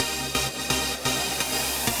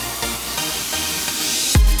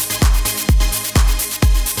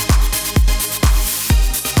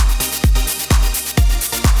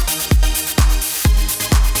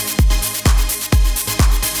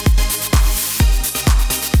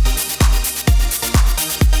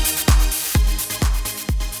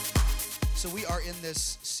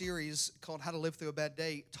this series called How to Live Through a Bad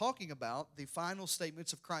Day, talking about the final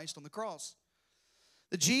statements of Christ on the cross.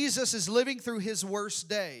 That Jesus is living through his worst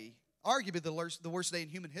day, arguably the worst day in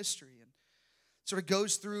human history, and sort of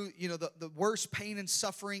goes through, the worst pain and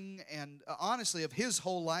suffering, and honestly, of his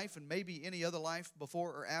whole life, and maybe any other life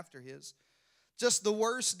before or after his. Just the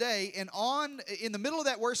worst day, and in the middle of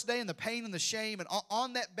that worst day, and the pain and the shame, and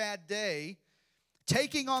on that bad day,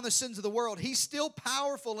 taking on the sins of the world, he's still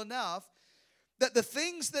powerful enough that the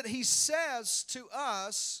things that he says to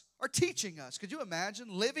us are teaching us. Could you imagine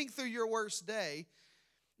living through your worst day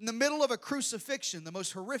in the middle of a crucifixion, the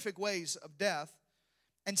most horrific ways of death,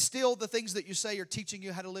 and still the things that you say are teaching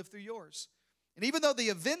you how to live through yours? And even though the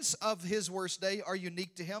events of his worst day are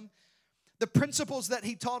unique to him, the principles that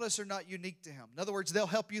he taught us are not unique to him. In other words, they'll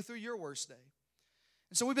help you through your worst day.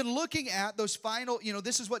 And so we've been looking at those final,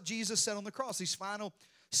 this is what Jesus said on the cross, these final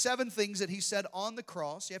 7 things that he said on the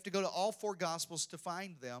cross. You have to go to all 4 Gospels to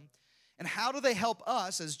find them. And how do they help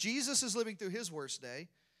us, as Jesus is living through his worst day,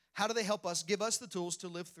 how do they help us, give us the tools to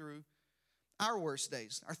live through our worst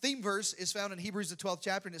days? Our theme verse is found in Hebrews, the 12th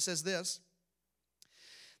chapter, and it says this,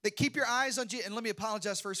 that keep your eyes on Jesus. And let me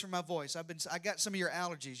apologize first for my voice. I got some of your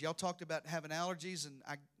allergies. Y'all talked about having allergies, and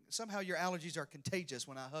somehow your allergies are contagious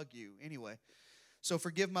when I hug you. Anyway, so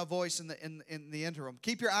forgive my voice in the interim.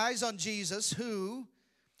 Keep your eyes on Jesus, who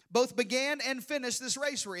both began and finished this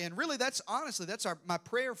race we're in. Really, that's my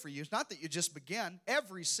prayer for you. It's not that you just began.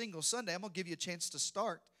 Every single Sunday, I'm going to give you a chance to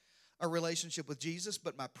start a relationship with Jesus,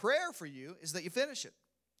 but my prayer for you is that you finish it.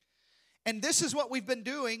 And this is what we've been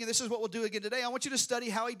doing, and this is what we'll do again today. I want you to study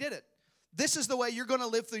how he did it. This is the way you're going to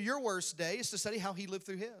live through your worst day, is to study how he lived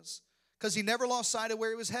through his. Because he never lost sight of where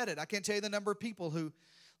he was headed. I can't tell you the number of people who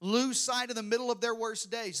lose sight of the middle of their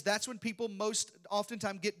worst days. That's when people most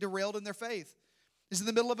oftentimes get derailed in their faith. Is in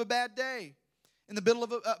the middle of a bad day, in the middle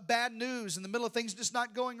of bad news, in the middle of things just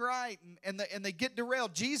not going right, and they get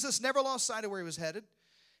derailed. Jesus never lost sight of where he was headed.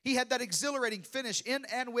 He had that exhilarating finish in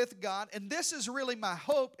and with God. And this is really my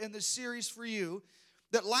hope in this series for you,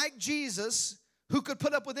 that like Jesus, who could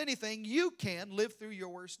put up with anything, you can live through your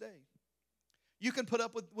worst day. You can put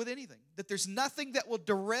up with anything. That there's nothing that will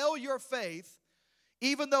derail your faith,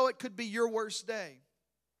 even though it could be your worst day.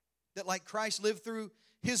 That like Christ lived through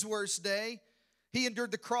his worst day, he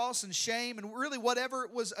endured the cross and shame and really whatever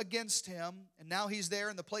was against him. And now he's there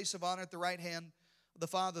in the place of honor at the right hand the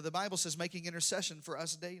Father, the Bible says, making intercession for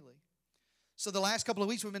us daily. So the last couple of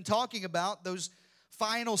weeks we've been talking about those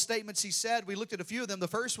final statements he said. We looked at a few of them. The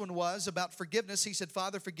first one was about forgiveness. He said,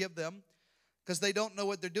 Father, forgive them because they don't know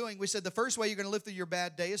what they're doing. We said the first way you're going to live through your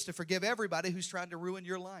bad day is to forgive everybody who's trying to ruin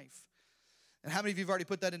your life. And how many of you have already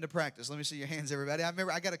put that into practice? Let me see your hands, everybody. I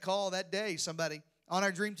remember I got a call that day, somebody on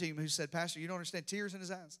our dream team who said, Pastor, you don't understand, tears in his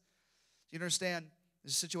eyes. You don't understand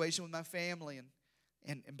the situation with my family,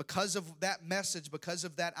 and because of that message, because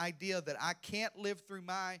of that idea that I can't live through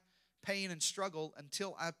my pain and struggle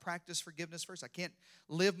until I practice forgiveness first. I can't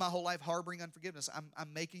live my whole life harboring unforgiveness.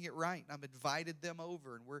 I'm making it right. I've invited them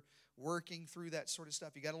over, and we're working through that sort of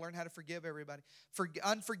stuff. You got to learn how to forgive everybody.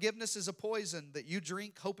 Unforgiveness is a poison that you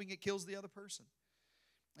drink hoping it kills the other person.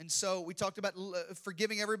 And so we talked about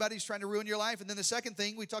forgiving everybody who's trying to ruin your life. And then the second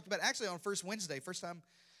thing we talked about, actually on First Wednesday, first time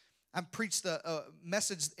I preached a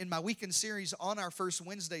message in my weekend series on our First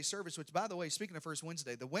Wednesday service, which, by the way, speaking of First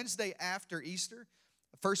Wednesday, the Wednesday after Easter,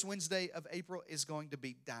 the first Wednesday of April is going to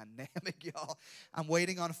be dynamic, y'all. I'm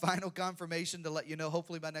waiting on final confirmation to let you know.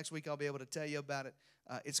 Hopefully by next week I'll be able to tell you about it.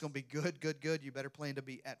 It's going to be good. You better plan to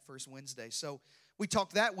be at First Wednesday. So we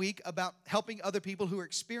talked that week about helping other people who are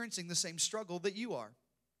experiencing the same struggle that you are.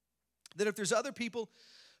 That if there's other people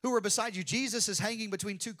who are beside you, Jesus is hanging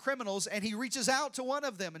between 2 criminals, and he reaches out to one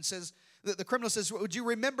of them and says, the criminal says, would you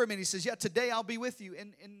remember me? And he says, yeah, today I'll be with you,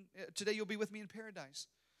 and today you'll be with me in paradise.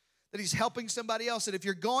 That he's helping somebody else. That if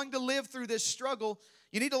you're going to live through this struggle,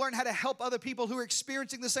 you need to learn how to help other people who are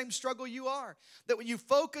experiencing the same struggle you are. That when you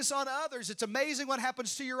focus on others, it's amazing what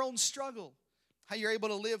happens to your own struggle, how you're able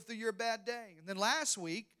to live through your bad day. And then last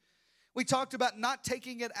week, we talked about not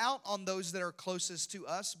taking it out on those that are closest to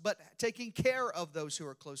us, but taking care of those who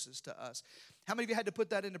are closest to us. How many of you had to put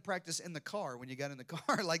that into practice in the car when you got in the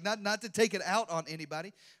car? Like not to take it out on anybody.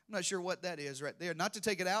 I'm not sure what that is right there. Not to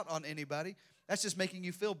take it out on anybody. That's just making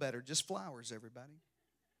you feel better. Just flowers, everybody.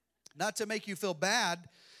 Not to make you feel bad,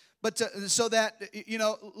 but so that,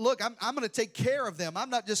 look, I'm going to take care of them. I'm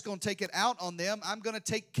not just going to take it out on them. I'm going to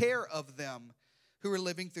take care of them who are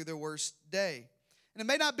living through their worst day. And it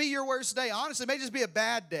may not be your worst day. Honestly, it may just be a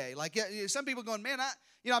bad day. Like some people going, man,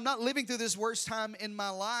 I'm not living through this worst time in my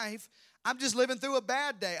life. I'm just living through a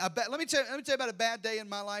bad day. Let me tell you about a bad day in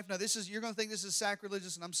my life. Now, you're going to think this is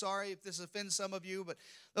sacrilegious, and I'm sorry if this offends some of you, but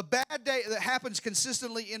the bad day that happens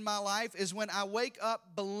consistently in my life is when I wake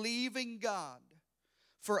up believing God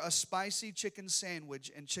for a spicy chicken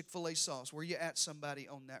sandwich and Chick-fil-A sauce. Where you at, somebody,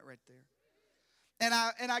 on that right there?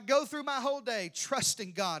 And I go through my whole day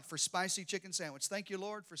trusting God for spicy chicken sandwich. Thank you,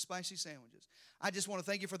 Lord, for spicy sandwiches. I just want to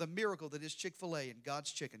thank you for the miracle that is Chick-fil-A and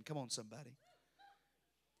God's chicken. Come on, somebody.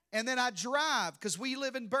 And then I drive, because we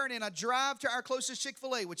live in Vernon. I drive to our closest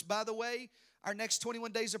Chick-fil-A, which, by the way, our next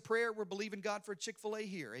 21 days of prayer, we're believing God for a Chick-fil-A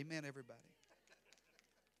here. Amen, everybody.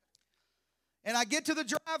 And I get to the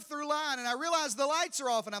drive-through line, and I realize the lights are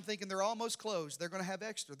off, and I'm thinking they're almost closed. They're going to have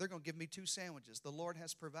extra. They're going to give me 2 sandwiches. The Lord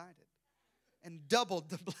has provided and doubled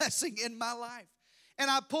the blessing in my life.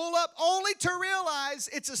 And I pull up only to realize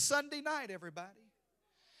it's a Sunday night, everybody.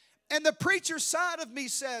 And the preacher side of me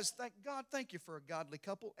says, thank God, thank you for a godly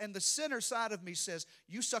couple. And the sinner side of me says,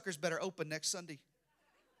 you suckers better open next Sunday.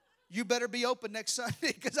 You better be open next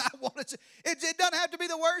Sunday, because I want to. It doesn't have to be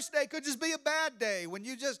the worst day. It could just be a bad day when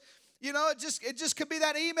you just, it just could be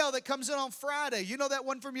that email that comes in on Friday. You know, that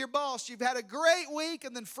one from your boss. You've had a great week,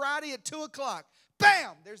 and then Friday at 2 o'clock,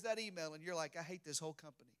 bam, there's that email. And you're like, I hate this whole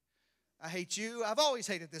company. I hate you. I've always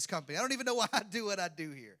hated this company. I don't even know why I do what I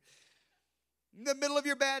do here. In the middle of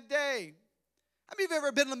your bad day. How many of you have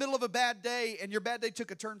ever been in the middle of a bad day and your bad day took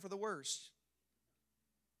a turn for the worse?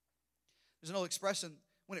 There's an old expression,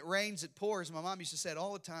 when it rains, it pours. My mom used to say it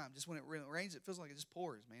all the time. Just when it rains, it feels like it just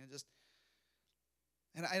pours, man.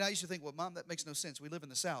 And I used to think, well, Mom, that makes no sense. We live in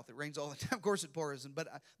the South. It rains all the time. Of course it pours. But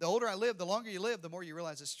the older I live, the longer you live, the more you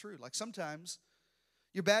realize it's true. Like sometimes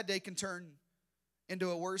your bad day can turn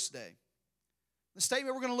into a worse day. The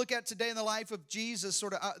statement we're going to look at today in the life of Jesus,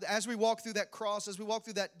 sort of as we walk through that cross, as we walk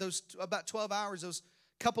through those about 12 hours, those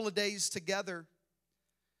couple of days together,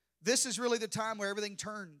 this is really the time where everything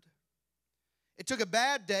turned. It took a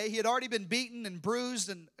bad day. He had already been beaten and bruised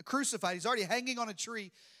and crucified. He's already hanging on a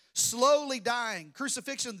tree, slowly dying.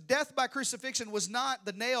 Crucifixion, death by crucifixion was not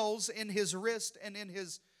the nails in his wrist and in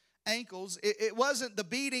his ankles. It wasn't the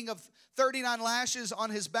beating of 39 lashes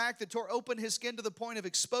on his back that tore open his skin to the point of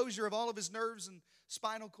exposure of all of his nerves and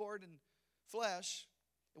spinal cord and flesh.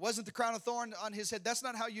 It wasn't the crown of thorn on his head. That's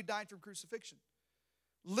not how you died from crucifixion.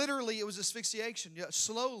 Literally, it was asphyxiation.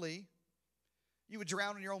 Slowly, you would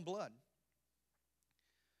drown in your own blood.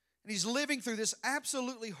 And he's living through this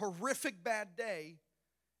absolutely horrific bad day,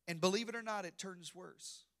 and believe it or not, it turns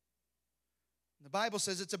worse. The Bible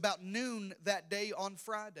says it's about noon that day on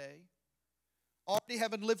Friday, already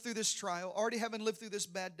having lived through this trial, already having lived through this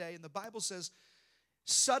bad day, and the Bible says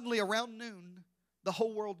suddenly around noon, the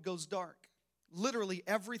whole world goes dark. Literally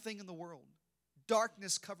everything in the world.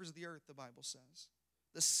 Darkness covers the earth, the Bible says.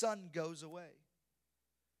 The sun goes away.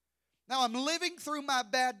 Now I'm living through my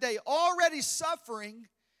bad day, already suffering.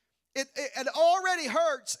 It already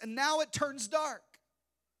hurts, and now it turns dark.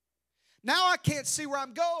 Now I can't see where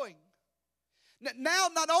I'm going. Now,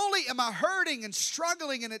 not only am I hurting and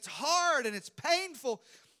struggling, and it's hard and it's painful,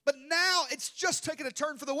 but now it's just taking a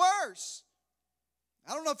turn for the worse.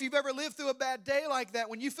 I don't know if you've ever lived through a bad day like that,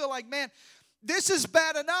 when you feel like, man, this is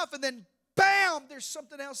bad enough, and then, bam, there's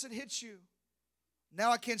something else that hits you. Now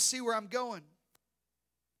I can't see where I'm going.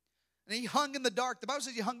 And he hung in the dark. The Bible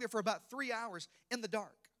says he hung there for about 3 hours in the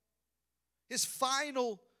dark. His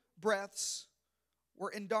final breaths were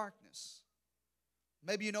in darkness.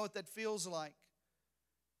 Maybe you know what that feels like.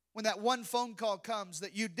 When that one phone call comes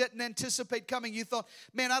that you didn't anticipate coming, you thought,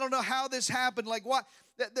 man, I don't know how this happened. Like, what?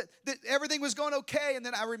 Everything was going okay. And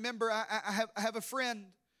then I remember I have a friend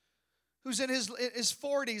who's in his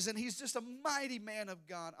 40s, and he's just a mighty man of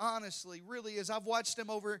God, honestly, really is. I've watched him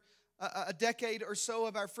over a decade or so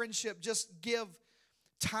of our friendship just give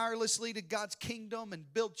tirelessly to God's kingdom and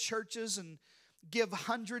build churches and give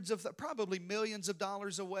hundreds of, probably millions of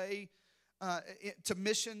dollars away to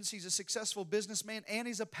missions. He's a successful businessman, and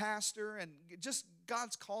he's a pastor, and just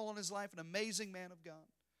God's call on his life, an amazing man of God.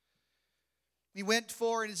 He went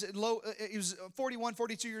for, he was 41,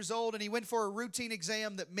 42 years old, and he went for a routine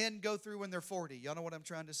exam that men go through when they're 40. Y'all know what I'm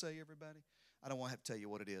trying to say, everybody? I don't want to have to tell you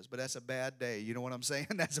what it is, but that's a bad day. You know what I'm saying?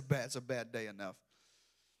 That's a bad day enough.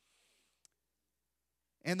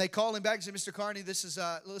 And they call him back and say, Mr. Carney, this is,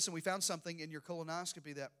 listen, we found something in your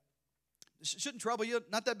colonoscopy that shouldn't trouble you.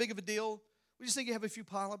 Not that big of a deal. We just think you have a few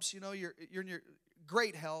polyps. You know, you're in your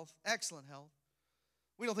great health, excellent health.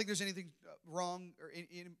 We don't think there's anything wrong.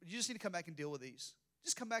 You just need to come back and deal with these.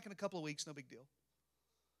 Just come back in a couple of weeks, no big deal.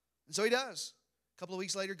 And so he does. A couple of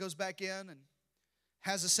weeks later, goes back in and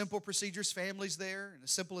has a simple procedure. His family's there, and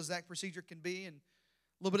as simple as that procedure can be, and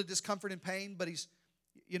a little bit of discomfort and pain, but he's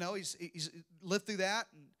You know, he's lived through that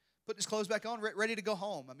and putting his clothes back on, ready to go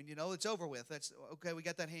home. I mean, you know, it's over with. That's okay, we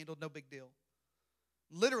got that handled, no big deal.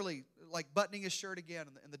 Literally, like buttoning his shirt again,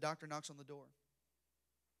 and the doctor knocks on the door.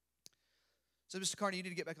 So, Mr. Carney, you need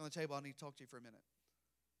to get back on the table. I need to talk to you for a minute.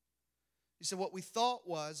 He said, what we thought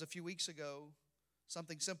was a few weeks ago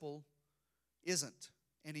something simple isn't.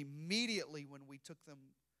 And immediately when we took them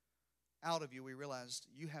out of you, we realized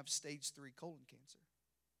you have stage 3 colon cancer.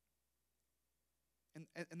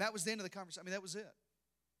 And that was the end of the conversation. I mean, that was it.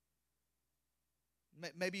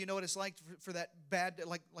 Maybe you know what it's like for that bad,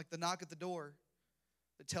 like the knock at the door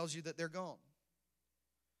that tells you that they're gone.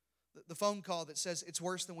 The phone call that says it's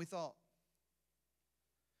worse than we thought.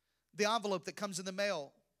 The envelope that comes in the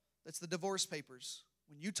mail that's the divorce papers.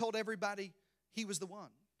 When you told everybody he was the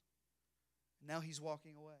one. Now he's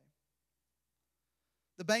walking away.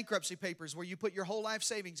 The bankruptcy papers where you put your whole life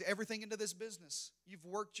savings, everything into this business. You've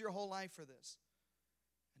worked your whole life for this.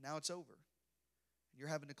 And now it's over. You're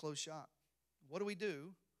having to close shop. What do we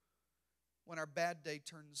do when our bad day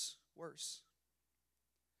turns worse?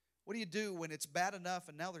 What do you do when it's bad enough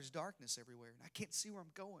and now there's darkness everywhere and I can't see where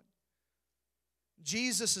I'm going?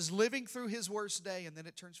 Jesus is living through his worst day and then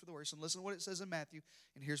it turns for the worse. And listen to what it says in Matthew,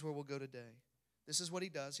 and here's where we'll go today. This is what he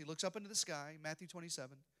does. He looks up into the sky, Matthew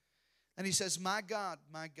 27, and he says, my God,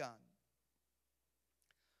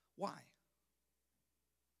 why?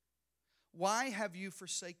 Why have you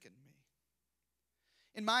forsaken me?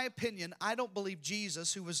 In my opinion, I don't believe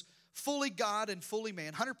Jesus, who was fully God and fully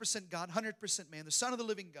man, 100% God, 100% man, the Son of the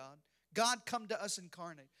living God, God come to us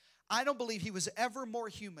incarnate. I don't believe he was ever more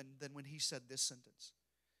human than when he said this sentence.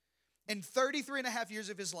 In 33 and a half years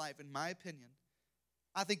of his life, in my opinion,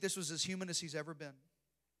 I think this was as human as he's ever been.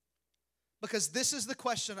 Because this is the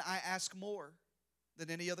question I ask more than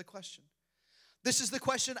any other question. This is the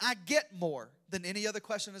question I get more than any other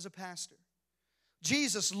question as a pastor.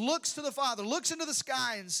 Jesus looks to the Father, looks into the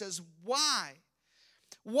sky and says, why?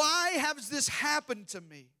 Why has this happened to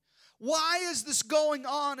me? Why is this going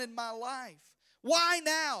on in my life? Why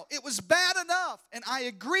now? It was bad enough, and I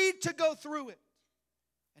agreed to go through it.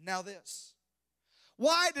 And now this.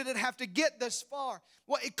 Why did it have to get this far?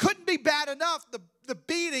 Well, it couldn't be bad enough. The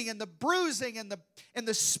beating and the bruising and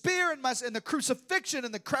the spear and the crucifixion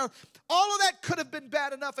and the crown. All of that could have been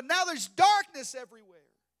bad enough. And now there's darkness everywhere.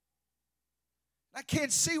 I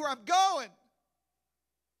can't see where I'm going.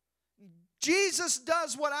 Jesus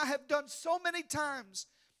does what I have done so many times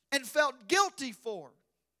and felt guilty for.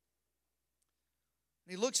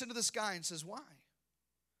 And he looks into the sky and says, why?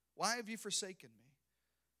 Why have you forsaken me?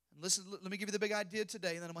 And listen, let me give you the big idea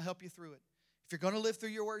today, and then I'm going to help you through it. If you're going to live through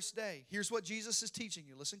your worst day, here's what Jesus is teaching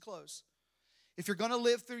you. Listen close. If you're going to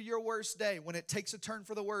live through your worst day, when it takes a turn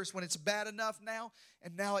for the worse, when it's bad enough now,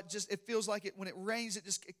 and now it feels like it, when it rains,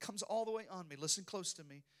 it comes all the way on me. Listen close to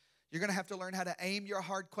me. You're going to have to learn how to aim your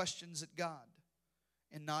hard questions at God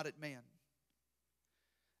and not at man.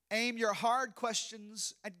 Aim your hard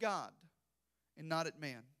questions at God and not at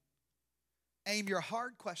man. Aim your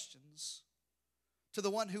hard questions to the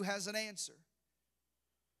one who has an answer.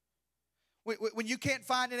 When you can't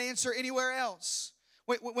find an answer anywhere else,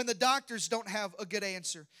 when the doctors don't have a good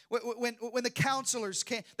answer, when the counselors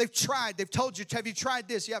can't, they've tried, they've told you, have you tried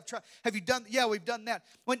this? Yeah, I've tried. Have you done? Yeah, we've done that.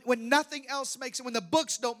 When nothing else makes sense, when the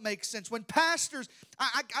books don't make sense, when pastors,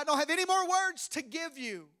 I don't have any more words to give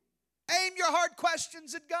you. Aim your hard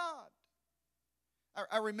questions at God.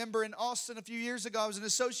 I remember in Austin a few years ago, I was an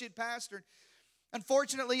associate pastor.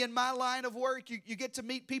 Unfortunately, in my line of work, you get to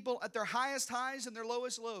meet people at their highest highs and their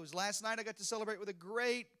lowest lows. Last night, I got to celebrate with a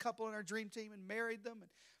great couple in our dream team and married them. And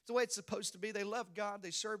it's the way it's supposed to be. They love God.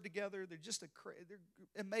 They serve together. They're just they're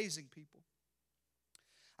amazing people.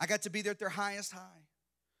 I got to be there at their highest high.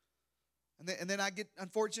 And then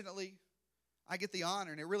unfortunately, I get the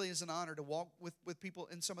honor, and it really is an honor to walk with people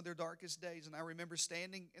in some of their darkest days. And I remember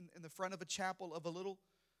standing in the front of a chapel of a little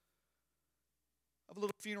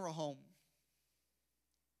funeral home.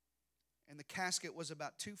 And the casket was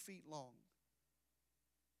about 2 feet long.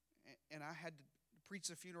 And I had to preach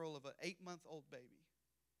the funeral of an 8-month-old baby.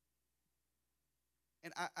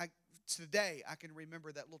 And today, I can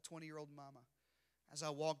remember that little 20-year-old mama as I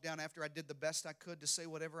walked down after I did the best I could to say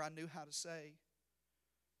whatever I knew how to say.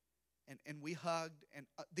 And we hugged. And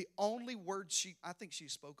the only words I think she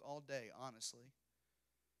spoke all day, honestly,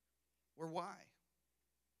 were why?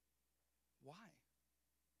 Why?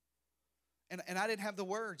 And I didn't have the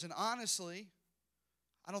words. And honestly,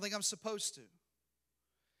 I don't think I'm supposed to.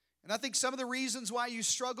 And I think some of the reasons why you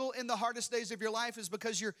struggle in the hardest days of your life is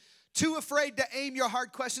because you're too afraid to aim your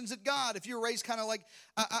hard questions at God. If you were raised kind of like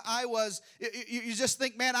I was, you just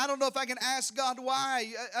think, man, I don't know if I can ask God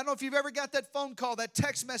why. I don't know if you've ever got that phone call, that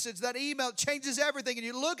text message, that email. It changes everything. And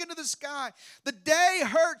you look into the sky. The day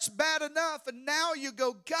hurts bad enough. And now you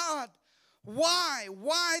go, God, why?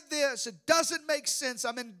 Why this? It doesn't make sense.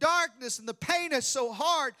 I'm in darkness and the pain is so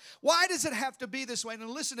hard. Why does it have to be this way? And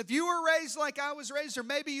listen, if you were raised like I was raised, or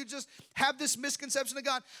maybe you just have this misconception of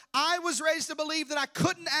God, I was raised to believe that I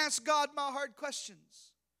couldn't ask God my hard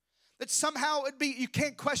questions. That somehow it'd be, you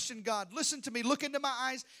can't question God. Listen to me, look into my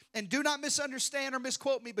eyes, and do not misunderstand or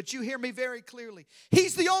misquote me, but you hear me very clearly.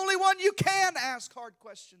 He's the only one you can ask hard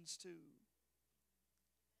questions to.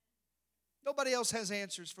 Nobody else has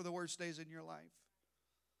answers for the worst days in your life.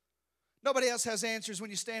 Nobody else has answers when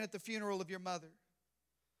you stand at the funeral of your mother.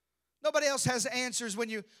 Nobody else has answers when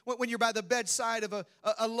you're by the bedside of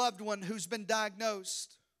a loved one who's been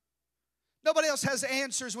diagnosed. Nobody else has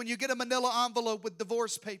answers when you get a manila envelope with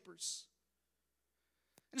divorce papers.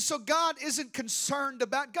 And so God isn't concerned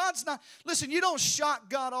about, God's not, listen, you don't shock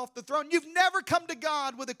God off the throne. You've never come to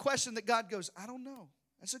God with a question that God goes, I don't know.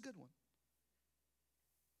 That's a good one.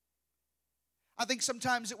 I think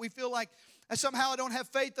sometimes that we feel like somehow I don't have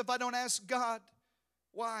faith if I don't ask God.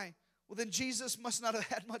 Why? Well, then Jesus must not have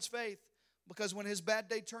had much faith, because when his bad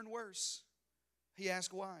day turned worse, he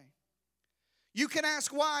asked why. You can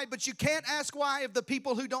ask why, but you can't ask why of the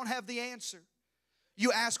people who don't have the answer.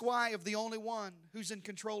 You ask why of the only one who's in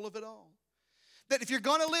control of it all. That if you're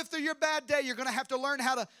going to live through your bad day, you're going to have to learn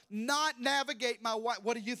how to not navigate my why.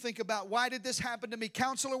 What do you think about? Why did this happen to me?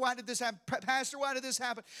 Counselor, why did this happen? Pastor, why did this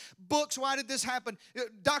happen? Books, why did this happen?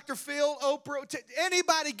 Dr. Phil, Oprah,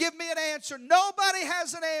 anybody give me an answer. Nobody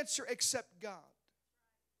has an answer except God.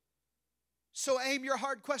 So aim your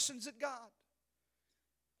hard questions at God.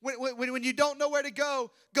 When you don't know where to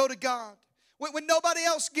go to God. When nobody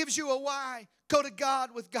else gives you a why, go to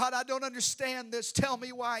God with, God, I don't understand this. Tell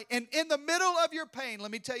me why. And in the middle of your pain,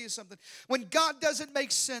 let me tell you something. When God doesn't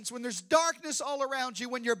make sense, when there's darkness all around you,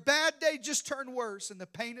 when your bad day just turned worse and the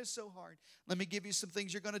pain is so hard, let me give you some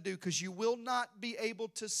things you're going to do, because you will not be able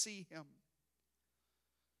to see him.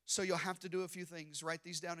 So you'll have to do a few things. Write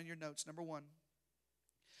these down in your notes. Number one,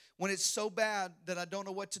 when it's so bad that I don't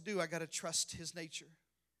know what to do, I got to trust his nature.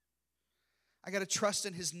 I got to trust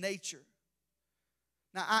in his nature.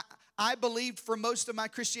 Now, I believed for most of my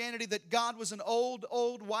Christianity that God was an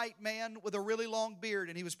old white man with a really long beard,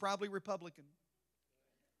 and he was probably Republican.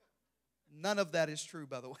 None of that is true,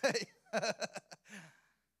 by the way.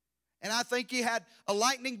 And I think he had a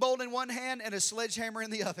lightning bolt in one hand and a sledgehammer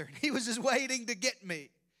in the other. And he was just waiting to get me.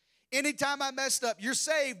 Anytime I messed up, you're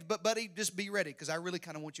saved, but buddy, just be ready, because I really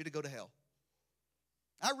kind of want you to go to hell.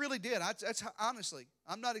 I really did. That's honestly,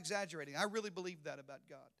 I'm not exaggerating. I really believed that about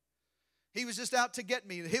God. He was just out to get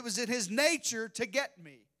me. It was in his nature to get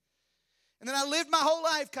me. And then I lived my whole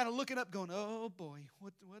life kind of looking up going, oh boy,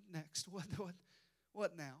 what next?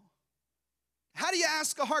 What now? How do you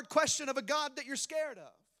ask a hard question of a God that you're scared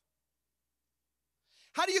of?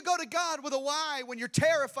 How do you go to God with a why when you're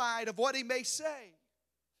terrified of what he may say?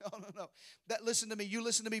 No. Listen to me. You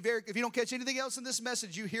listen to me very. If you don't catch anything else in this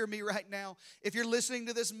message, you hear me right now. If you're listening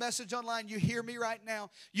to this message online, you hear me right now.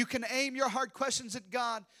 You can aim your hard questions at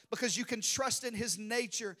God because you can trust in his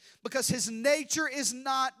nature. Because his nature is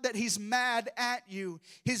not that he's mad at you.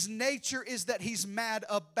 His nature is that he's mad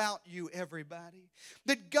about you, everybody.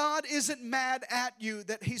 That God isn't mad at you,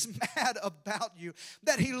 that he's mad about you.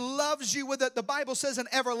 That he loves you with the Bible says an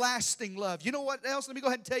everlasting love. You know what else? Let me go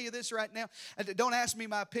ahead and tell you this right now. Don't ask me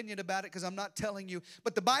my opinion about it, because I'm not telling you.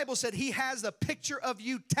 But the Bible said he has a picture of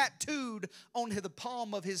you tattooed on the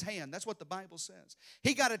palm of his hand. That's what the Bible says.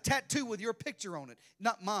 He got a tattoo with your picture on it.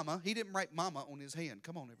 Not mama. He didn't write mama on his hand.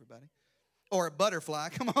 Come on, everybody. Or a butterfly.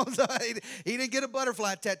 Come on. He didn't get a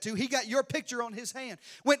butterfly tattoo. He got your picture on his hand.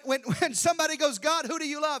 When somebody goes, God, who do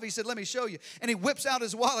you love? He said, let me show you. And he whips out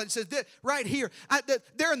his wallet and says, right here.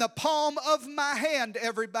 They're in the palm of my hand,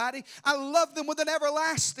 everybody. I love them with an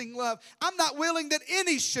everlasting love. I'm not willing that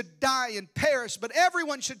any should die and perish, but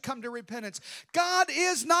everyone should come to repentance. God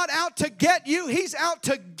is not out to get you. He's out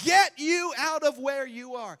to get you out of where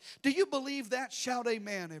you are. Do you believe that? Shout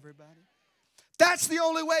amen, everybody. That's the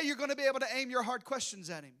only way you're going to be able to aim your hard questions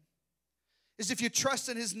at him, is if you trust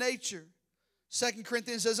in his nature. 2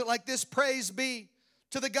 Corinthians says it like this: praise be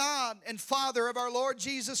to the God and Father of our Lord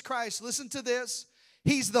Jesus Christ. Listen to this.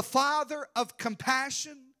 He's the Father of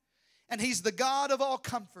compassion, and he's the God of all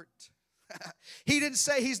comfort. He didn't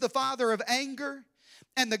say he's the Father of anger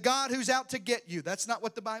and the God who's out to get you. That's not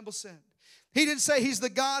what the Bible said. He didn't say he's the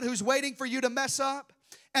God who's waiting for you to mess up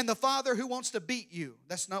and the father who wants to beat you.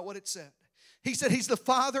 That's not what it said. He said he's the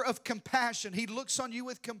father of compassion. He looks on you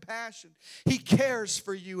with compassion. He cares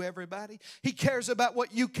for you, everybody. He cares about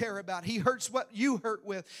what you care about. He hurts what you hurt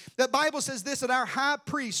with. The Bible says this, that our high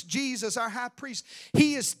priest, Jesus, our high priest,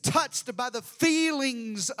 he is touched by the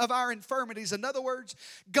feelings of our infirmities. In other words,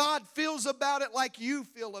 God feels about it like you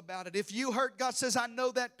feel about it. If you hurt, God says, I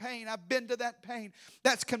know that pain. I've been to that pain.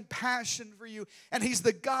 That's compassion for you. And he's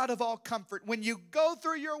the God of all comfort. When you go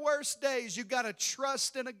through your worst days, you got to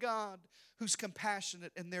trust in a God who's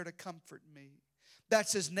compassionate and there to comfort me.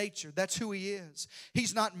 That's his nature. That's who he is.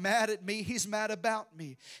 He's not mad at me. He's mad about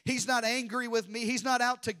me. He's not angry with me. He's not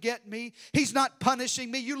out to get me. He's not punishing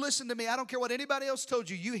me. You listen to me. I don't care what anybody else told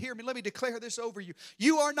you. You hear me. Let me declare this over you.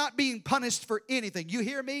 You are not being punished for anything. You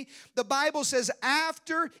hear me? The Bible says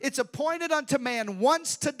after it's appointed unto man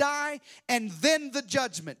once to die and then the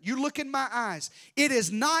judgment. You look in my eyes. It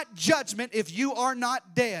is not judgment if you are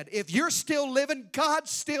not dead. If you're still living,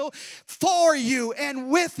 God's still for you and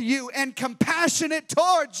with you and compassionate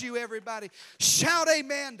towards you, everybody. Shout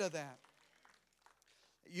amen to that.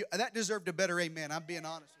 That deserved a better amen. I'm being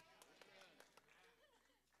honest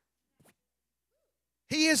with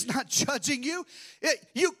you. He is not judging you.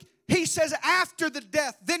 He says after the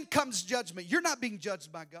death, then comes judgment. You're not being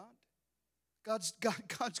judged by God. God's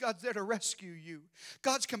there to rescue you.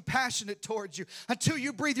 God's compassionate towards you. Until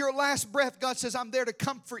you breathe your last breath, God says, I'm there to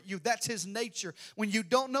comfort you. That's his nature. When you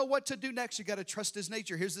don't know what to do next, you got to trust his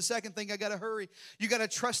nature. Here's the second thing, I got to hurry. You got to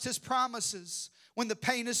trust his promises. When the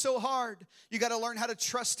pain is so hard, you got to learn how to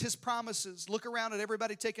trust his promises. Look around at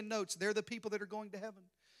everybody taking notes. They're the people that are going to heaven.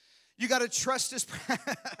 You got to trust his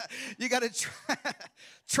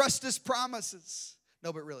trust his promises.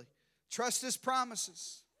 No, but really, trust his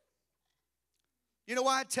promises. You know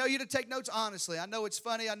why I tell you to take notes? Honestly, I know it's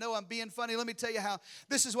funny. I know I'm being funny. Let me tell you how.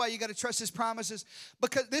 This is why you got to trust his promises.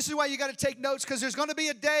 Because this is why you got to take notes, because there's going to be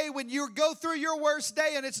a day when you go through your worst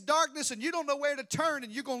day and it's darkness and you don't know where to turn,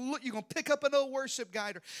 and you're going to pick up an old worship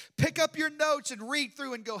guide or pick up your notes and read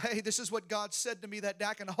through and go, hey, this is what God said to me that day.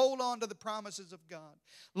 I can hold on to the promises of God.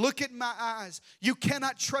 Look at my eyes. You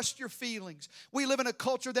cannot trust your feelings. We live in a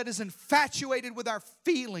culture that is infatuated with our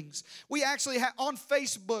feelings. We actually have on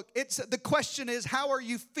Facebook, the question is, how are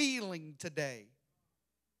you feeling today?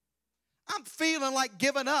 I'm feeling like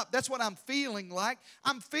giving up. That's what I'm feeling like.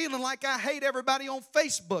 I'm feeling like I hate everybody on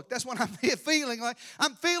Facebook. That's what I'm feeling like.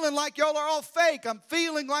 I'm feeling like y'all are all fake. I'm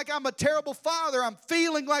feeling like I'm a terrible father. I'm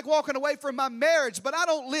feeling like walking away from my marriage. But I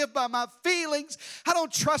don't live by my feelings. I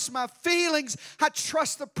don't trust my feelings. I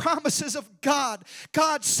trust the promises of God.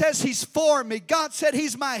 God says he's for me. God said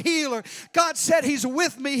he's my healer. God said he's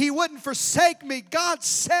with me. He wouldn't forsake me. God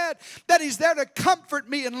said that he's there to comfort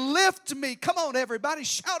me and lift me. Come on, everybody.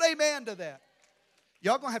 Shout amen to that.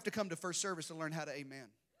 Y'all going to have to come to first service to learn how to amen.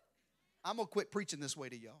 I'm going to quit preaching this way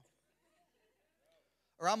to y'all.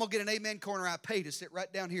 Or I'm going to get an amen corner I pay to sit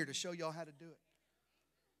right down here to show y'all how to do it.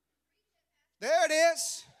 There it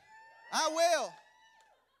is. I will.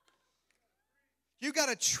 You got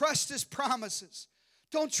to trust his promises.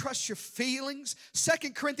 Don't trust your feelings.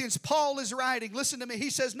 2 Corinthians, Paul is writing. Listen to me. He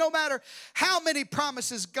says, no matter how many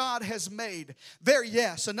promises God has made, they're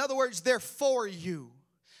yes. In other words, they're for you.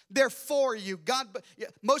 They're for you.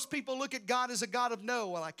 Most people look at God as a God of no.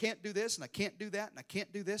 Well, I can't do this, and I can't do that, and I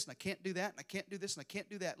can't do this, and I can't do that, and I can't do this, and I can't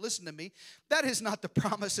do that. Listen to me. That is not the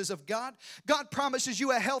promises of God. God promises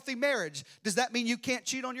you a healthy marriage. Does that mean you can't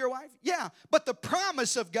cheat on your wife? Yeah. But the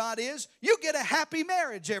promise of God is you get a happy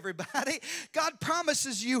marriage, everybody. God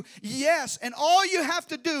promises you yes. And all you have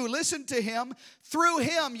to do, listen to him, through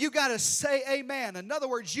him, you got to say amen. In other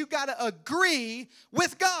words, you got to agree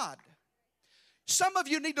with God. Some of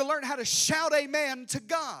you need to learn how to shout amen to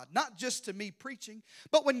God, not just to me preaching,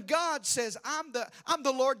 but when God says, I'm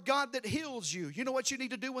the Lord God that heals you. You know what you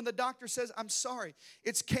need to do when the doctor says, I'm sorry,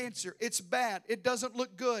 it's cancer, it's bad, it doesn't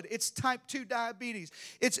look good, it's type 2 diabetes,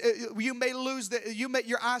 you may lose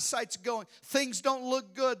your eyesight's going, things don't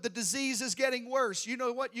look good, the disease is getting worse. You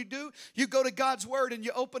know what you do? You go to God's word and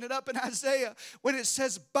you open it up in Isaiah when it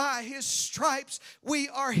says, by his stripes we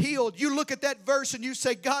are healed. You look at that verse and you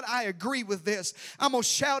say, God, I agree with this. I'm going to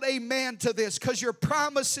shout amen to this because your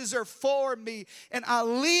promises are for me. And I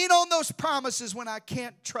lean on those promises when I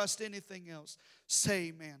can't trust anything else. Say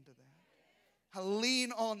amen to that. I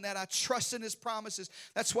lean on that. I trust in His promises.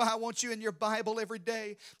 That's why I want you in your Bible every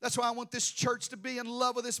day. That's why I want this church to be in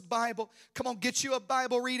love with this Bible. Come on, get you a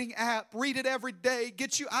Bible reading app. Read it every day.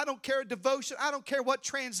 I don't care, a devotion. I don't care what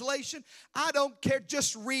translation. I don't care.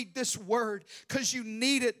 Just read this word because you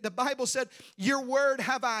need it. The Bible said, your word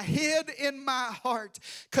have I hid in my heart,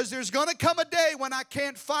 because there's going to come a day when I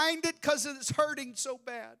can't find it because it's hurting so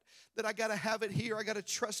bad that I got to have it here. I got to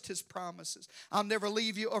trust His promises. I'll never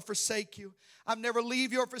leave you or forsake you. I'll never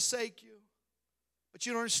leave you or forsake you. But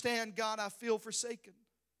you don't understand, God, I feel forsaken.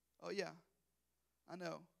 Oh, yeah, I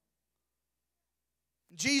know.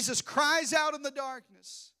 Jesus cries out in the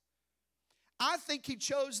darkness. I think He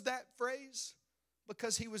chose that phrase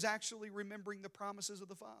because He was actually remembering the promises of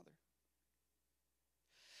the Father.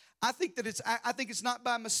 I think it's not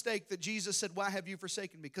by mistake that Jesus said, why have you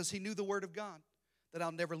forsaken me? Because He knew the Word of God, that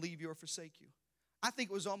I'll never leave you or forsake you. I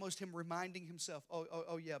think it was almost Him reminding Himself,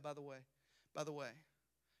 oh yeah, by the way,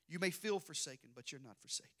 you may feel forsaken, but you're not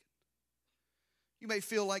forsaken. You may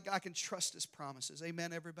feel like I can trust His promises.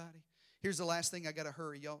 Amen, everybody? Here's the last thing. I got to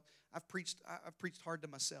hurry, y'all. I've preached hard to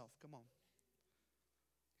myself. Come on.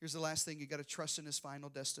 Here's the last thing. You got to trust in His final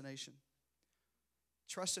destination.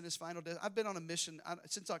 Trust in His final destination. I've been on a mission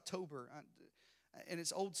since October, and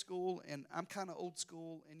it's old school, and I'm kind of old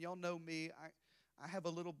school, and y'all know me. I have a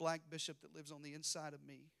little black bishop that lives on the inside of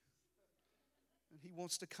me. And he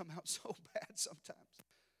wants to come out so bad sometimes.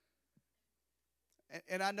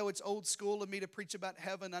 And I know it's old school of me to preach about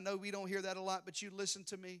heaven. I know we don't hear that a lot, but you listen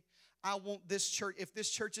to me. I want this church, if this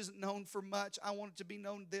church isn't known for much, I want it to be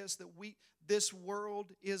known this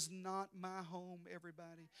world is not my home,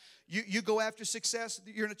 everybody. You go after success.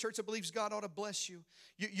 You're in a church that believes God ought to bless you.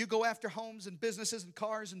 You go after homes and businesses and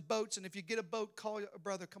cars and boats. And if you get a boat, call a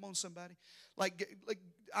brother. Come on, somebody. Like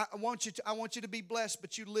I want you to be blessed,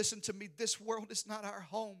 but you listen to me. This world is not our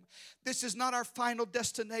home. This is not our final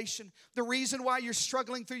destination. The reason why you're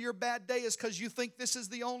struggling through your bad day is because you think this is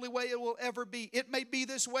the only way it will ever be. It may be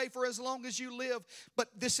this way for as long as you live, but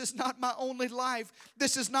this is not my only life.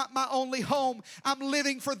 This is not my only home. I'm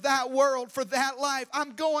living for that world, for that life.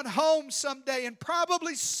 I'm going home someday, and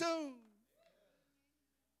probably soon.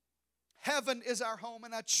 Heaven is our home,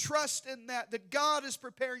 and I trust in that God is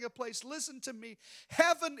preparing a place. Listen to me.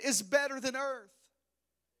 Heaven is better than earth.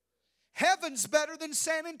 Heaven's better than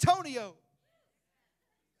San Antonio.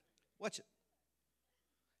 Watch it.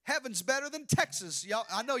 Heaven's better than Texas.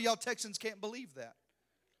 I know y'all Texans can't believe that.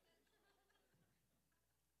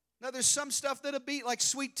 Now, there's some stuff that'll be, like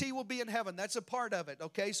sweet tea will be in heaven. That's a part of it,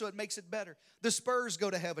 okay? So it makes it better. The Spurs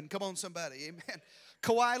go to heaven. Come on, somebody. Amen.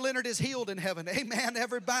 Kawhi Leonard is healed in heaven. Amen,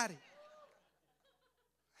 everybody.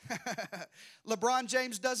 LeBron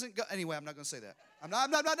James doesn't go. Anyway, I'm not going to say that.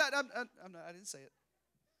 I didn't say it.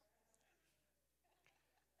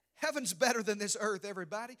 Heaven's better than this earth,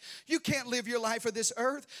 everybody. You can't live your life for this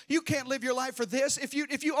earth. You can't live your life for this. If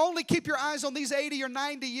you only keep your eyes on these 80 or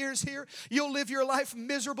 90 years here, you'll live your life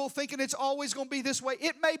miserable thinking it's always going to be this way.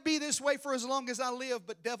 It may be this way for as long as I live,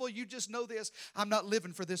 but devil, you just know this. I'm not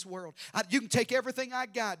living for this world. You can take everything I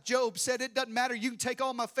got. Job said it doesn't matter. You can take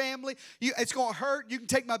all my family. It's going to hurt. You can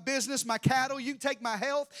take my business, my cattle. You can take my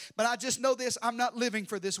health, but I just know this. I'm not living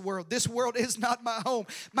for this world. This world is not my home.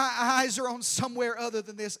 My eyes are on somewhere other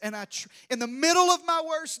than this. And in the middle of my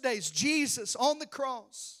worst days, Jesus on the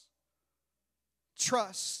cross,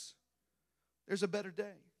 trust there's a better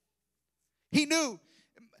day. He knew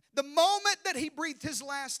the moment that He breathed His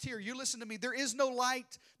last tear. You listen to me. There is no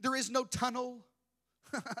light. There is no tunnel.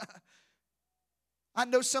 I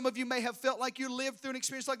know some of you may have felt like you lived through an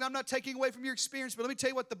experience like that. I'm not taking away from your experience, but let me tell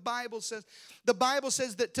you what the Bible says. The Bible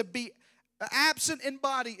says that to be absent in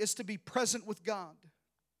body is to be present with God.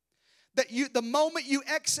 That the moment you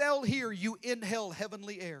exhale here, you inhale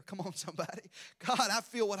heavenly air. Come on, somebody. God, I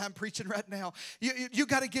feel what I'm preaching right now. You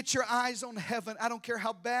got to get your eyes on heaven. I don't care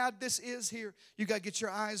how bad this is here. You got to get your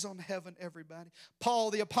eyes on heaven, everybody.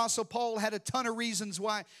 Paul, the Apostle Paul, had a ton of reasons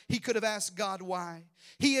why he could have asked God why.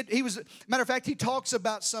 Matter of fact, he talks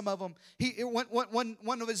about some of them.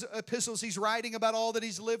 One of his epistles, he's writing about all that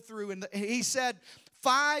he's lived through, and he said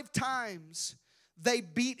 5 times they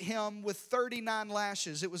beat him with 39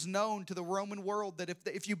 lashes. It was known to the Roman world that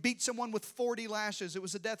if you beat someone with 40 lashes, it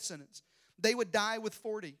was a death sentence. They would die with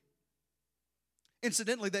 40.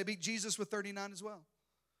 Incidentally, they beat Jesus with 39 as well.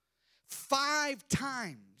 5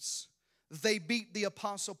 times they beat the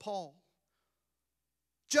Apostle Paul,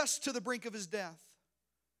 just to the brink of his death,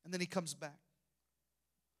 and then he comes back.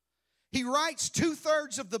 He writes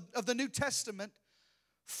 2/3 of the New Testament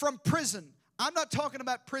from prison. I'm not talking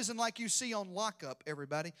about prison like you see on lockup,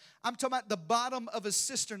 everybody. I'm talking about the bottom of a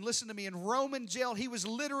cistern. Listen to me. In Roman jail, he was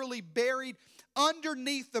literally buried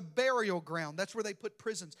underneath the burial ground. That's where they put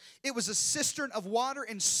prisons. It was a cistern of water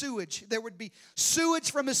and sewage. There would be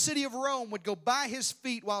sewage from the city of Rome would go by his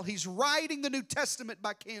feet while he's writing the New Testament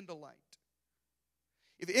by candlelight.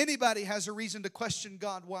 If anybody has a reason to question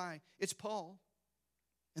God, why? It's Paul.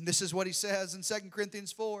 And this is what he says in 2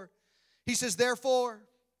 Corinthians 4. He says, therefore,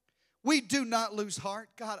 we do not lose heart.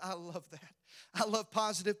 God, I love that. I love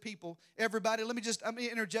positive people. Everybody, let me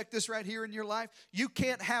interject this right here in your life. You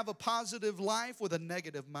can't have a positive life with a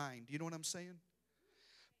negative mind. You know what I'm saying?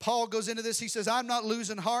 Paul goes into this. He says, I'm not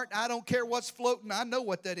losing heart. I don't care what's floating. I know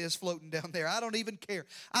what that is floating down there. I don't even care.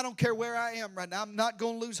 I don't care where I am right now. I'm not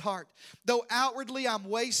going to lose heart. Though outwardly I'm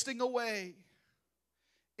wasting away,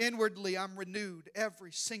 inwardly I'm renewed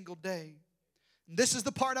every single day. And this is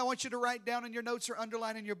the part I want you to write down in your notes or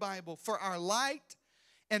underline in your Bible. For our light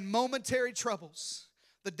and momentary troubles.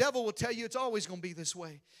 The devil will tell you it's always going to be this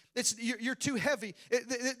way. You're too heavy.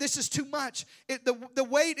 This is too much. The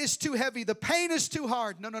weight is too heavy. The pain is too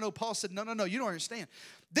hard. No. Paul said, no. You don't understand.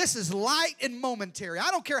 This is light and momentary.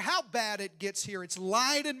 I don't care how bad it gets here. It's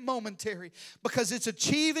light and momentary because it's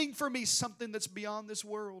achieving for me something that's beyond this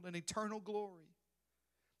world, an eternal glory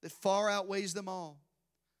that far outweighs them all.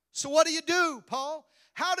 So what do, Paul?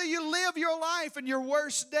 How do you live your life in your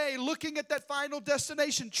worst day, looking at that final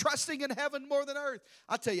destination, trusting in heaven more than earth?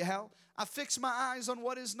 I'll tell you how. I fix my eyes on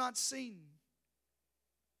what is not seen,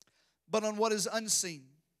 but on what is unseen.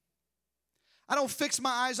 I don't fix my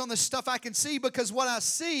eyes on the stuff I can see because what I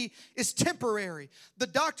see is temporary. The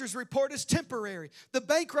doctor's report is temporary. The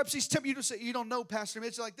bankruptcy's temporary. You don't know, Pastor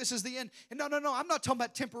Mitch, like this is the end. And no. I'm not talking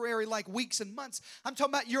about temporary like weeks and months. I'm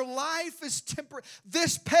talking about your life is temporary.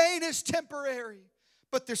 This pain is temporary.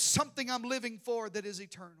 But there's something I'm living for that is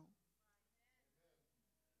eternal.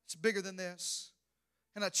 It's bigger than this.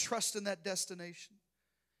 And I trust in that destination.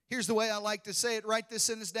 Here's the way I like to say it. Write this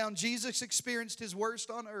sentence down. Jesus experienced his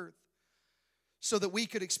worst on earth so that we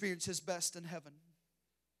could experience his best in heaven.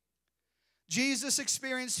 Jesus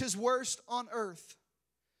experienced his worst on earth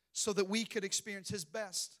so that we could experience his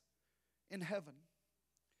best in heaven.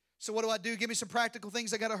 So what do I do? Give me some practical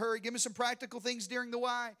things. I got to hurry. Give me some practical things during the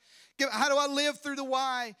why. How do I live through the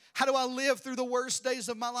why? How do I live through the worst days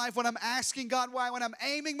of my life when I'm asking God why? When I'm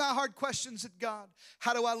aiming my hard questions at God?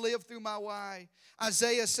 How do I live through my why?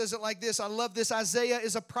 Isaiah says it like this. I love this. Isaiah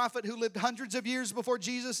is a prophet who lived hundreds of years before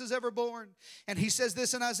Jesus is ever born. And he says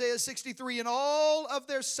this in Isaiah 63, in all of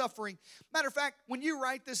their suffering. Matter of fact, when you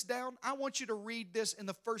write this down, I want you to read this in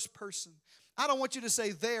the first person. I don't want you to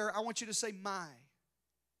say their. I want you to say my.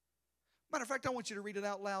 Matter of fact, I want you to read it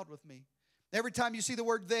out loud with me. Every time you see the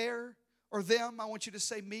word their or them, I want you to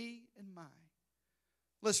say me and my.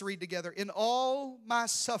 Let's read together. In all my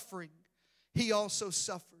suffering, he also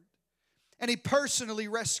suffered. And he personally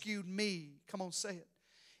rescued me. Come on, say it.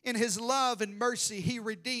 In his love and mercy, he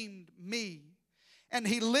redeemed me. And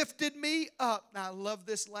he lifted me up. Now, I love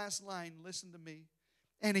this last line. Listen to me.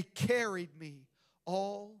 And he carried me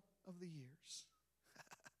all of the years.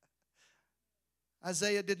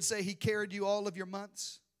 Isaiah didn't say he carried you all of your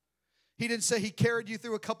months. He didn't say he carried you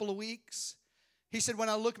through a couple of weeks. He said, when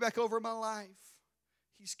I look back over my life,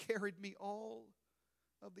 he's carried me all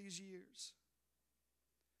of these years.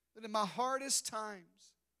 That in my hardest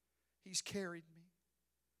times, he's carried me.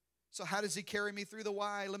 So how does he carry me through the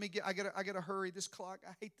why? I gotta hurry. This clock,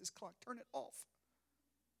 I hate this clock. Turn it off.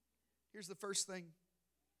 Here's the first thing.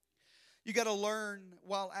 You got to learn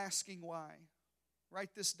while asking why.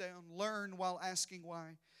 Write this down. Learn while asking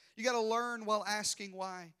why. You got to learn while asking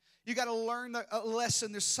why. You got to learn a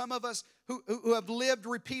lesson. There's some of us who have lived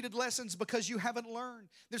repeated lessons because you haven't learned.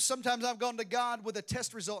 There's sometimes I've gone to God with a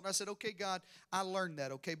test result and I said, okay, God, I learned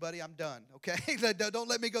that. Okay, buddy, I'm done. Okay, don't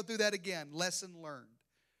let me go through that again. Lesson learned.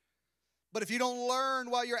 But if you don't learn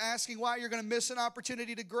while you're asking why, you're going to miss an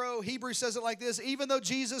opportunity to grow. Hebrews says it like this. Even though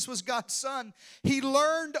Jesus was God's son, he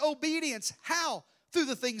learned obedience. How? Through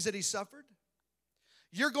the things that he suffered.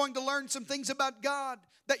 You're going to learn some things about God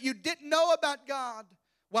that you didn't know about God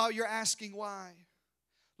while you're asking why.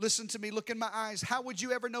 Listen to me. Look in my eyes. How would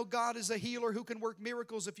you ever know God is a healer who can work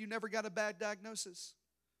miracles if you never got a bad diagnosis?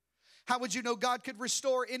 How would you know God could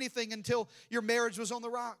restore anything until your marriage was on the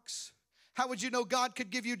rocks? How would you know God could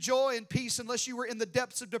give you joy and peace unless you were in the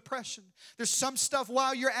depths of depression? There's some stuff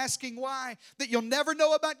while you're asking why that you'll never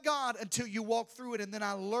know about God until you walk through it. And then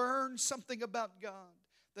I learned something about God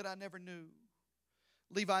that I never knew.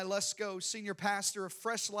 Levi Lusko, senior pastor of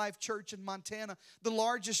Fresh Life Church in Montana, the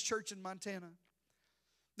largest church in Montana.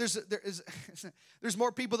 there's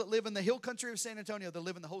more people that live in the hill country of San Antonio than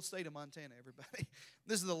live in the whole state of Montana, everybody.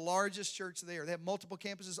 This is the largest church there. They have multiple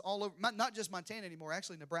campuses all over, not just Montana anymore,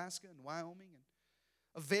 actually Nebraska and Wyoming. And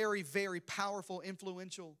a very, very powerful,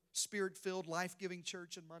 influential, spirit-filled, life-giving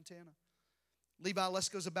church in Montana. Levi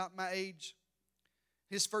Lesko's about my age.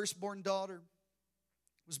 His firstborn daughter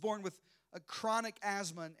was born with a chronic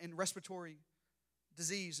asthma and respiratory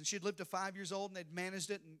disease. And she had lived to 5 years old, and they'd managed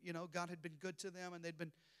it. And, God had been good to them, and they'd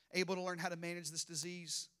been able to learn how to manage this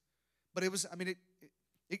disease. But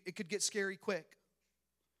it could get scary quick.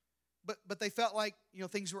 But they felt like,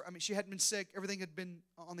 things were, she hadn't been sick. Everything had been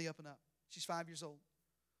on the up and up. She's 5 years old.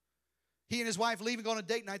 He and his wife leaving on a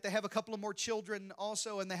date night. They have a couple of more children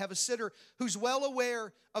also, and they have a sitter who's well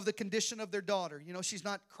aware of the condition of their daughter. She's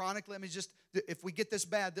not chronically, just if we get this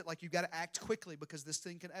bad, that you've got to act quickly because this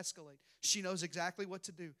thing can escalate. She knows exactly what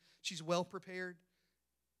to do. She's well prepared.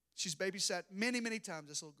 She's babysat many, many times,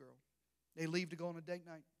 this little girl. They leave to go on a date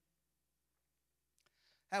night.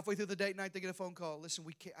 Halfway through the date night, they get a phone call. Listen,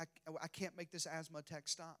 I can't make this asthma attack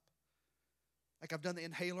stop. I've done the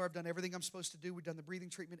inhaler, I've done everything I'm supposed to do. We've done the breathing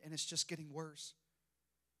treatment, and it's just getting worse.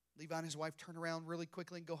 Levi and his wife turn around really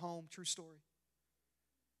quickly and go home. True story.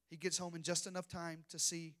 He gets home in just enough time to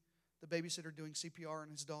see the babysitter doing CPR on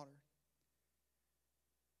his daughter.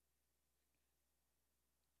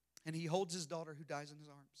 And he holds his daughter who dies in his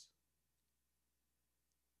arms.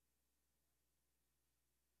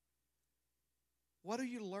 What do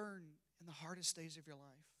you learn in the hardest days of your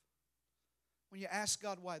life? When you ask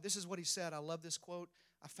God why, this is what he said. I love this quote.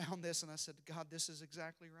 I found this and I said, God, this is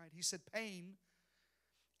exactly right. He said, pain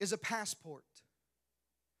is a passport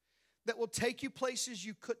that will take you places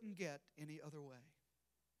you couldn't get any other way.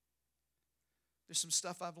 There's some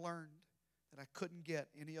stuff I've learned that I couldn't get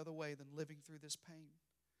any other way than living through this pain.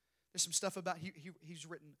 There's some stuff about, he's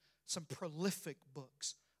written some prolific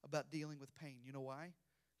books about dealing with pain. You know why?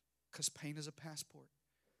 Because pain is a passport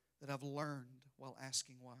that I've learned while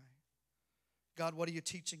asking why. God, what are you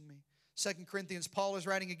teaching me? 2 Corinthians, Paul is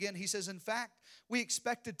writing again. He says, in fact, we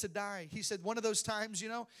expected to die. He said, one of those times,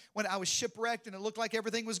 when I was shipwrecked and it looked like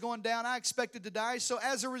everything was going down, I expected to die. So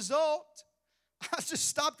as a result, I just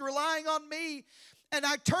stopped relying on me. And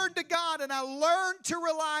I turned to God and I learned to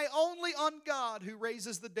rely only on God who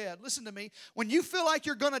raises the dead. Listen to me. When you feel like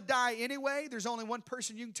you're going to die anyway, there's only one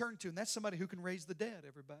person you can turn to, and that's somebody who can raise the dead,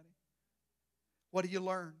 everybody. What do you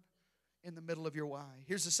learn in the middle of your why?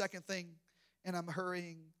 Here's the second thing, and I'm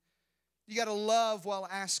hurrying. You got to love while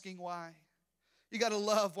asking why. You got to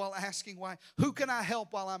love while asking why. Who can I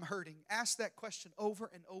help while I'm hurting? Ask that question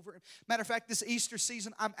over and over. Matter of fact, this Easter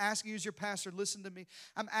season, I'm asking you as your pastor, listen to me.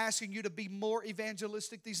 I'm asking you to be more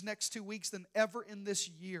evangelistic these next 2 weeks than ever in this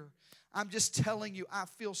year. I'm just telling you, I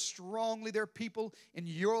feel strongly there are people in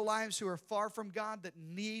your lives who are far from God that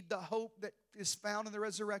need the hope that is found in the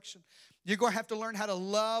resurrection. You're going to have to learn how to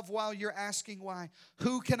love while you're asking why.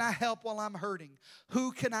 Who can I help while I'm hurting?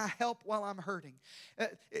 Who can I help while I'm hurting?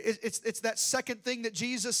 It's that second thing that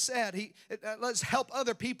Jesus said. Let's help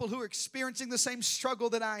other people who are experiencing the same struggle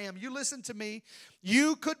that I am. You listen to me.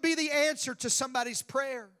 You could be the answer to somebody's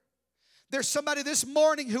prayer. There's somebody this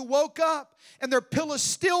morning who woke up and their pillow's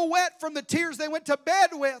still wet from the tears they went to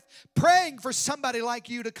bed with, praying for somebody like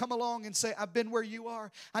you to come along and say, I've been where you are.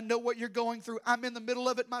 I know what you're going through. I'm in the middle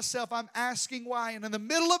of it myself. I'm asking why. And in the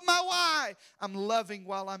middle of my why, I'm loving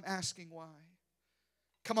while I'm asking why.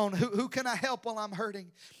 Come on, who can I help while I'm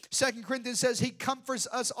hurting? 2 Corinthians says he comforts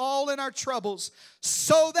us all in our troubles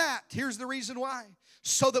so that, here's the reason why,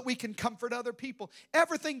 so that we can comfort other people.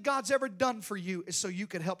 Everything God's ever done for you is so you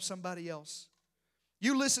can help somebody else.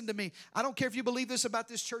 You listen to me. I don't care if you believe this about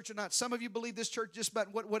this church or not. Some of you believe this church just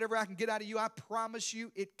about whatever I can get out of you. I promise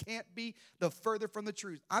you it can't be the further from the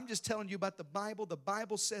truth. I'm just telling you about the Bible. The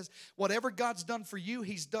Bible says whatever God's done for you,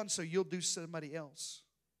 he's done so you'll do somebody else.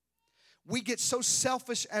 We get so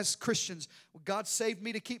selfish as Christians. Well, God saved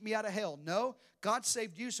me to keep me out of hell. No, God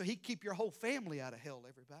saved you so he'd keep your whole family out of hell,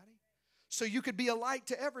 everybody. So you could be a light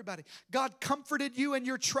to everybody. God comforted you in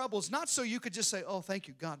your troubles, not so you could just say, oh, thank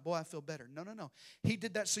you, God. Boy, I feel better. No. He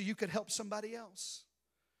did that so you could help somebody else.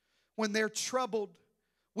 When they're troubled,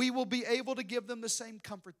 we will be able to give them the same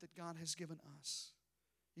comfort that God has given us.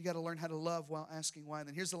 You got to learn how to love while asking why. And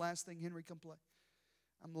then here's the last thing, Henry, come play.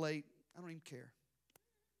 I'm late. I don't even care.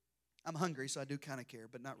 I'm hungry, so I do kind of care,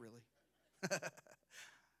 but not really.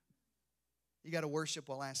 You got to worship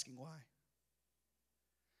while asking why.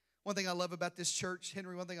 One thing I love about this church,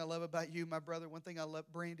 Henry, one thing I love about you, my brother, one thing I love,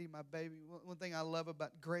 Brandy, my baby, one thing I love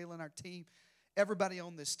about Graylin, our team, everybody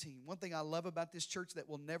on this team, one thing I love about this church that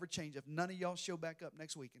will never change. If none of y'all show back up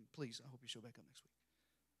next week, and please, I hope you show back up next week.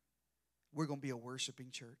 We're going to be a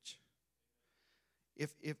worshiping church.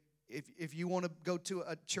 If you want to go to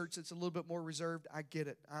a church that's a little bit more reserved, I get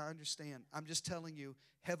it. I understand. I'm just telling you,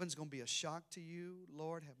 heaven's going to be a shock to you.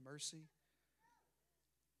 Lord, have mercy.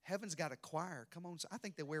 Heaven's got a choir. Come on. I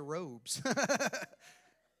think they wear robes.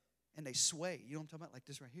 And they sway. You know what I'm talking about? Like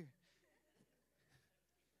this right here.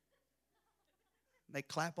 And they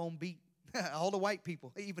clap on beat. All the white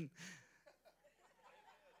people, even.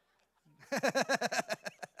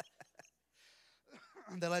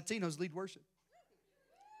 The Latinos lead worship.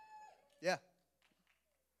 Yeah.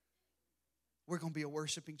 We're going to be a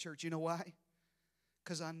worshiping church. You know why?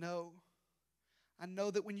 Because I know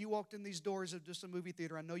that when you walked in these doors of just a movie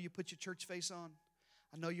theater, I know you put your church face on.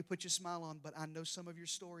 I know you put your smile on, but I know some of your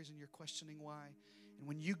stories and you're questioning why. And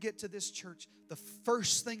when you get to this church, the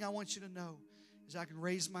first thing I want you to know is I can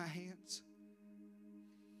raise my hands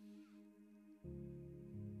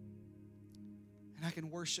and I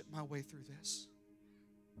can worship my way through this.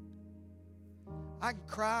 I can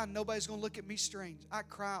cry and nobody's going to look at me strange. I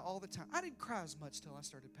cry all the time. I didn't cry as much till I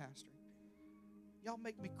started pastoring. Y'all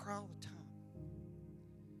make me cry all the time.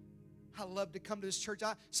 I love to come to this church.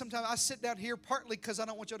 Sometimes I sit down here partly because I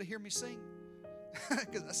don't want y'all to hear me sing.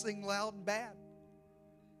 Because I sing loud and bad.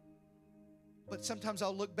 But sometimes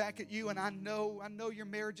I'll look back at you and I know your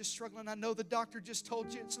marriage is struggling. I know the doctor just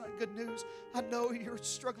told you it's not good news. I know you're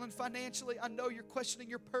struggling financially. I know you're questioning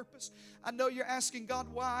your purpose. I know you're asking God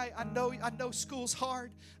why. I know school's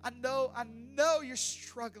hard. I know you're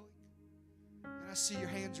struggling. And I see your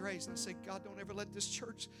hands raised and I say, God, don't ever let this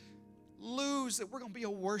church lose that we're going to be a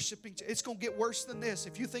worshiping. It's going to get worse than this.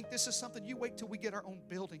 If you think this is something, you wait till we get our own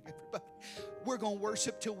building, everybody. We're going to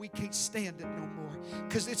worship till we can't stand it no more.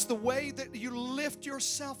 Because it's the way that you lift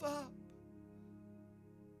yourself up.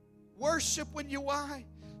 Worship when you why.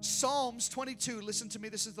 Psalms 22. Listen to me.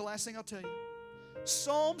 This is the last thing I'll tell you.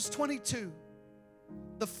 Psalms 22.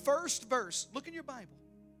 The first verse. Look in your Bible.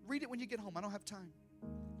 Read it when you get home. I don't have time.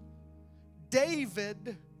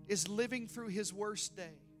 David is living through his worst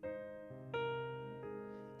day.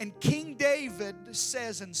 And King David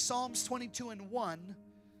says in Psalms 22:1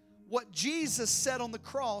 what Jesus said on the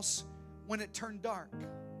cross when it turned dark.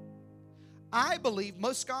 I believe,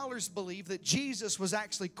 most scholars believe, that Jesus was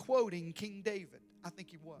actually quoting King David. I think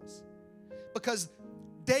he was. Because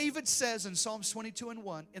David says in Psalms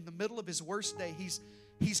 22:1, in the middle of his worst day,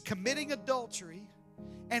 he's committing adultery,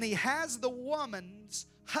 and he has the woman's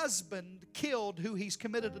husband killed who he's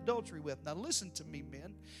committed adultery with. Now listen to me,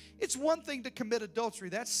 men. It's one thing to commit adultery.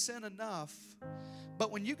 That's sin enough.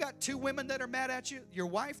 But when you got two women that are mad at you, your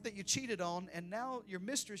wife that you cheated on, and now your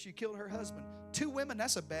mistress, you killed her husband. Two women,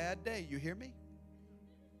 that's a bad day. You hear me?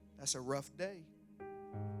 That's a rough day.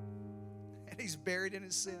 And he's buried in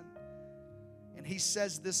his sin. And he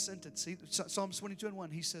says this sentence. Psalms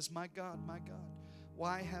 22:1, he says, my God,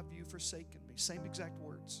 why have you forsaken me? Same exact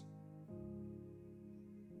words.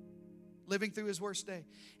 Living through his worst day.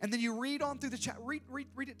 And then you read on through the chapter. Read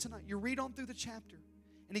it tonight. You read on through the chapter.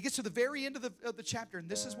 And he gets to the very end of the chapter. And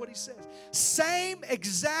this is what he says. Same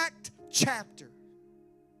exact chapter.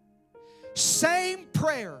 Same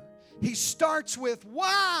prayer. He starts with,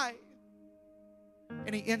 why?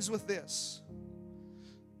 And he ends with this.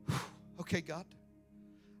 Okay, God.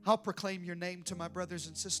 I'll proclaim your name to my brothers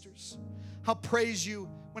and sisters. I'll praise you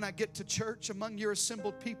when I get to church among your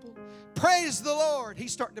assembled people. Praise the Lord.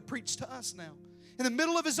 He's starting to preach to us now. In the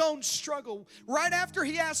middle of his own struggle, right after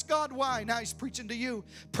he asked God why, now he's preaching to you.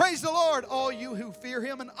 Praise the Lord, all you who fear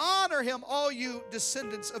him, and honor him, all you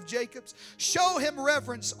descendants of Jacob. Show him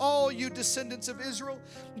reverence, all you descendants of Israel.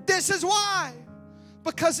 This is why.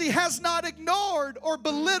 Because he has not ignored or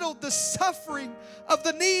belittled the suffering of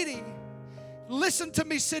the needy. Listen to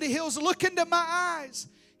me, City Hills. Look into my eyes.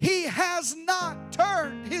 He has not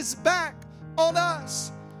turned his back on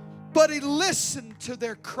us, but he listened to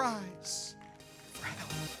their cries for help.